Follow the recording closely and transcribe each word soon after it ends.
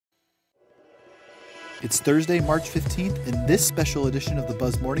It's Thursday, March 15th, and this special edition of the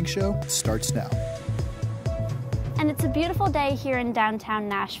Buzz Morning Show starts now. And it's a beautiful day here in downtown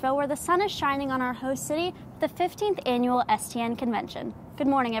Nashville where the sun is shining on our host city, the 15th annual STN convention. Good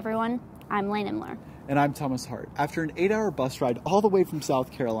morning, everyone. I'm Lane Imler. And I'm Thomas Hart. After an 8-hour bus ride all the way from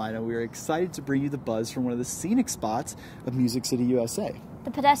South Carolina, we are excited to bring you the buzz from one of the scenic spots of Music City, USA. The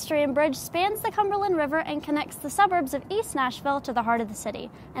pedestrian bridge spans the Cumberland River and connects the suburbs of East Nashville to the heart of the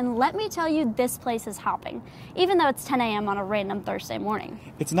city. And let me tell you, this place is hopping, even though it's 10 a.m. on a random Thursday morning.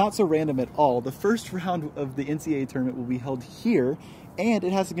 It's not so random at all. The first round of the NCAA tournament will be held here, and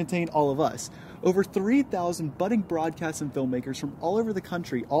it has to contain all of us. Over 3,000 budding broadcast and filmmakers from all over the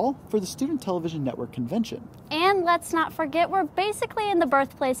country, all for the Student Television Network convention. And let's not forget, we're basically in the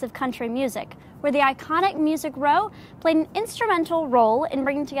birthplace of country music, where the iconic Music Row played an instrumental role in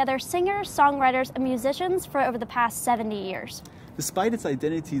bringing together singers, songwriters, and musicians for over the past 70 years. Despite its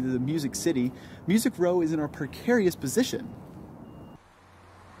identity to the Music City, Music Row is in a precarious position.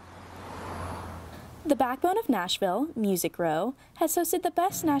 The backbone of Nashville, Music Row, has hosted the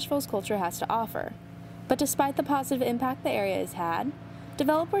best Nashville's culture has to offer. But despite the positive impact the area has had,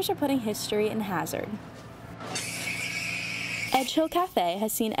 developers are putting history in hazard. Edge Hill Cafe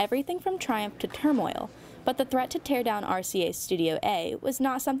has seen everything from triumph to turmoil, but the threat to tear down RCA's Studio A was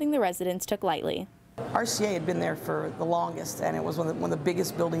not something the residents took lightly. RCA had been there for the longest, and it was one of the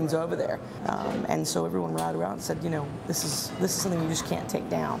biggest buildings over there. And so everyone rallied around and said, you know, this is something you just can't take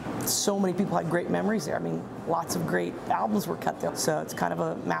down. So many people had great memories there. I mean, lots of great albums were cut there. So it's kind of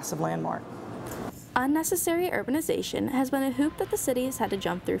a massive landmark. Unnecessary urbanization has been a hoop that the city has had to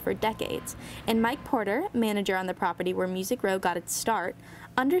jump through for decades, and Mike Porter, manager on the property where Music Row got its start,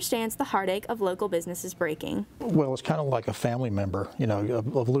 understands the heartache of local businesses breaking. Well, it's kind of like a family member, you know,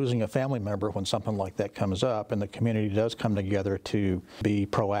 of losing a family member when something like that comes up, and the community does come together to be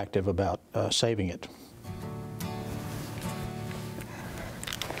proactive about saving it.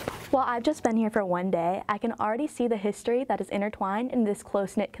 While I've just been here for one day, I can already see the history that is intertwined in this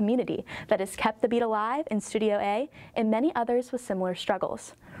close-knit community that has kept the beat alive in Studio A and many others with similar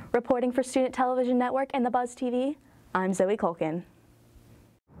struggles. Reporting for Student Television Network and The Buzz TV, I'm Zoe Colkin.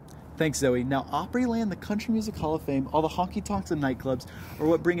 Thanks, Zoe. Now, Opryland, the Country Music Hall of Fame, all the honky-tonks and nightclubs are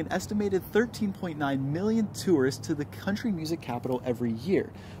what bring an estimated 13.9 million tourists to the country music capital every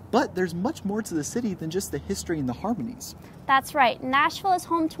year. But there's much more to the city than just the history and the harmonies. That's right. Nashville is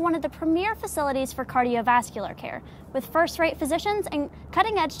home to one of the premier facilities for cardiovascular care. With first-rate physicians and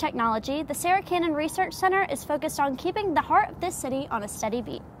cutting-edge technology, the Sarah Cannon Research Center is focused on keeping the heart of this city on a steady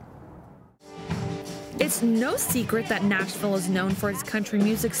beat. It's no secret that Nashville is known for its country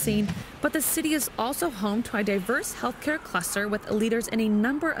music scene, but the city is also home to a diverse healthcare cluster with leaders in a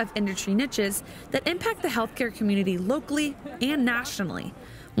number of industry niches that impact the healthcare community locally and nationally.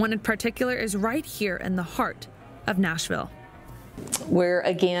 One in particular is right here in the heart of Nashville. We're,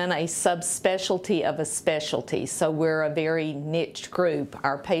 again, a subspecialty of a specialty, so we're a very niche group.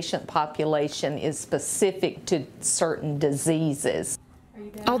 Our patient population is specific to certain diseases.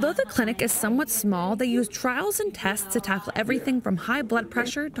 Although the clinic is somewhat small, they use trials and tests to tackle everything from high blood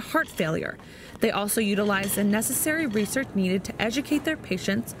pressure to heart failure. They also utilize the necessary research needed to educate their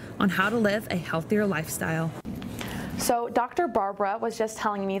patients on how to live a healthier lifestyle. So Dr. Barbara was just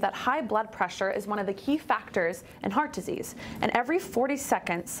telling me that high blood pressure is one of the key factors in heart disease. And every 40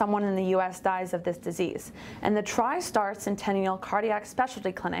 seconds, someone in the U.S. dies of this disease. And the TriStar Centennial Cardiac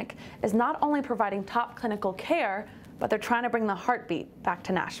Specialty Clinic is not only providing top clinical care, but they're trying to bring the heartbeat back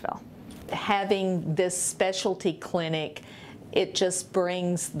to Nashville. Having this specialty clinic, it just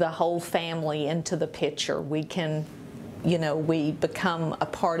brings the whole family into the picture. We can, you know, we become a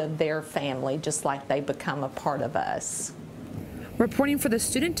part of their family just like they become a part of us. Reporting for the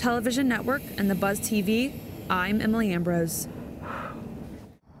Student Television Network and The Buzz TV, I'm Emily Ambrose.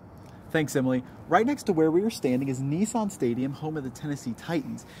 Thanks, Emily. Right next to where we are standing is Nissan Stadium, home of the Tennessee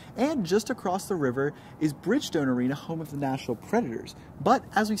Titans. And just across the river is Bridgestone Arena, home of the Nashville Predators. But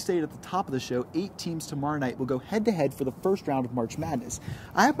as we stated at the top of the show, 8 teams tomorrow night will go head-to-head for the first round of March Madness.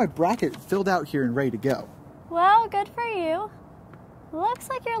 I have my bracket filled out here and ready to go. Well, good for you. Looks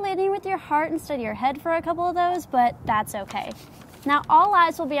like you're leading with your heart instead of your head for a couple of those, but that's okay. Now, all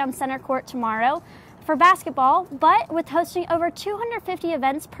eyes will be on center court tomorrow for basketball, but with hosting over 250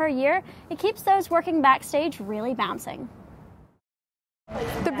 events per year, it keeps those working backstage really bouncing.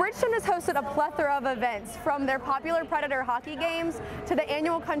 The Bridgestone has hosted a plethora of events, from their popular Predator hockey games to the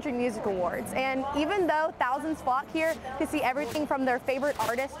annual Country Music Awards. And even though thousands flock here to see everything from their favorite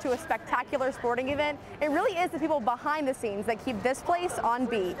artists to a spectacular sporting event, it really is the people behind the scenes that keep this place on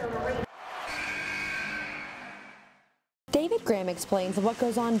beat. David Graham explains what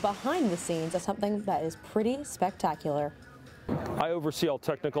goes on behind the scenes as something that is pretty spectacular. I oversee all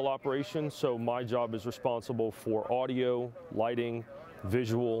technical operations, so my job is responsible for audio, lighting,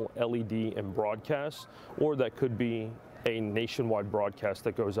 visual, LED, and broadcast, or that could be a nationwide broadcast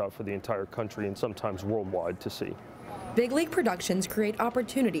that goes out for the entire country and sometimes worldwide to see. Big League Productions create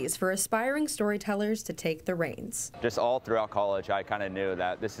opportunities for aspiring storytellers to take the reins. Just all throughout college, I kind of knew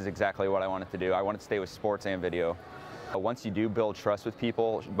that this is exactly what I wanted to do. I wanted to stay with sports and video. Once you do build trust with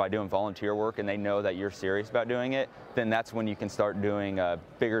people by doing volunteer work and they know that you're serious about doing it, then that's when you can start doing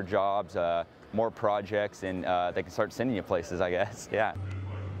bigger jobs, more projects, and they can start sending you places, I guess. Yeah.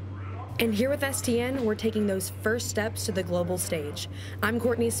 And here with STN, we're taking those first steps to the global stage. I'm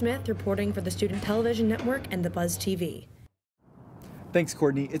Courtney Smith, reporting for the Student Television Network and The Buzz TV. Thanks,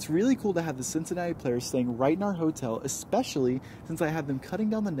 Courtney. It's really cool to have the Cincinnati players staying right in our hotel, especially since I have them cutting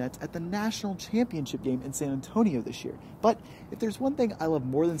down the nets at the national championship game in San Antonio this year. But if there's one thing I love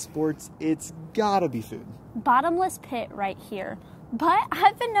more than sports, it's gotta be food. Bottomless pit right here. But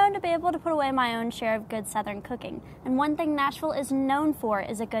I've been known to be able to put away my own share of good Southern cooking, and one thing Nashville is known for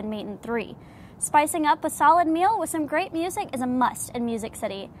is a good meat and three. Spicing up a solid meal with some great music is a must in Music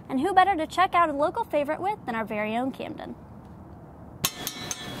City, and who better to check out a local favorite with than our very own Camden.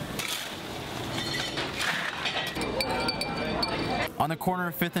 On the corner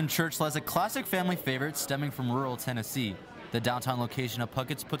of 5th and Church lies a classic family favorite stemming from rural Tennessee. The downtown location of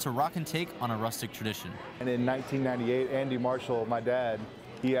Puckett's puts a rockin' take on a rustic tradition. And in 1998, Andy Marshall, my dad,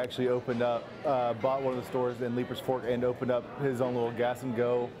 he actually opened up, bought one of the stores in Leapers Fork and opened up his own little gas and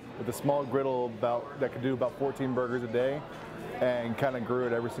go with a small griddle that could do about 14 burgers a day, and kind of grew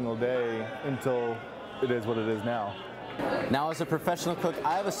it every single day until it is what it is now. Now, as a professional cook,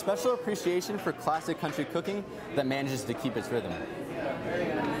 I have a special appreciation for classic country cooking that manages to keep its rhythm.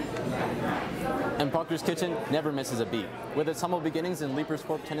 And Parker's Kitchen never misses a beat. With its humble beginnings in Leapers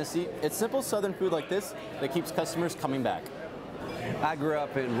Fork, Tennessee, it's simple Southern food like this that keeps customers coming back. I grew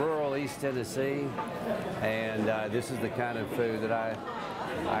up in rural East Tennessee, and this is the kind of food that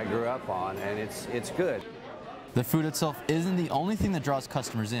I grew up on, and it's good. The food itself isn't the only thing that draws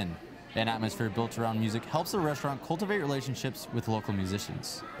customers in. An atmosphere built around music helps the restaurant cultivate relationships with local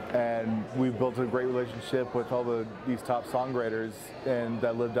musicians. And we've built a great relationship with all these top songwriters and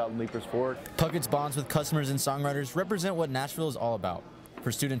that lived out in Leapers Fork. Puckett's bonds with customers and songwriters represent what Nashville is all about.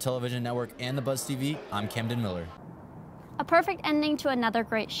 For Student Television Network and The Buzz TV, I'm Camden Miller. A perfect ending to another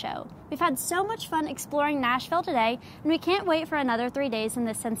great show. We've had so much fun exploring Nashville today, and we can't wait for another 3 days in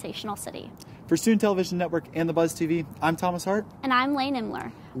this sensational city. For Student Television Network and The Buzz TV, I'm Thomas Hart. And I'm Lane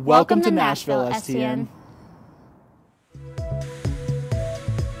Imler. Welcome to Nashville, STN.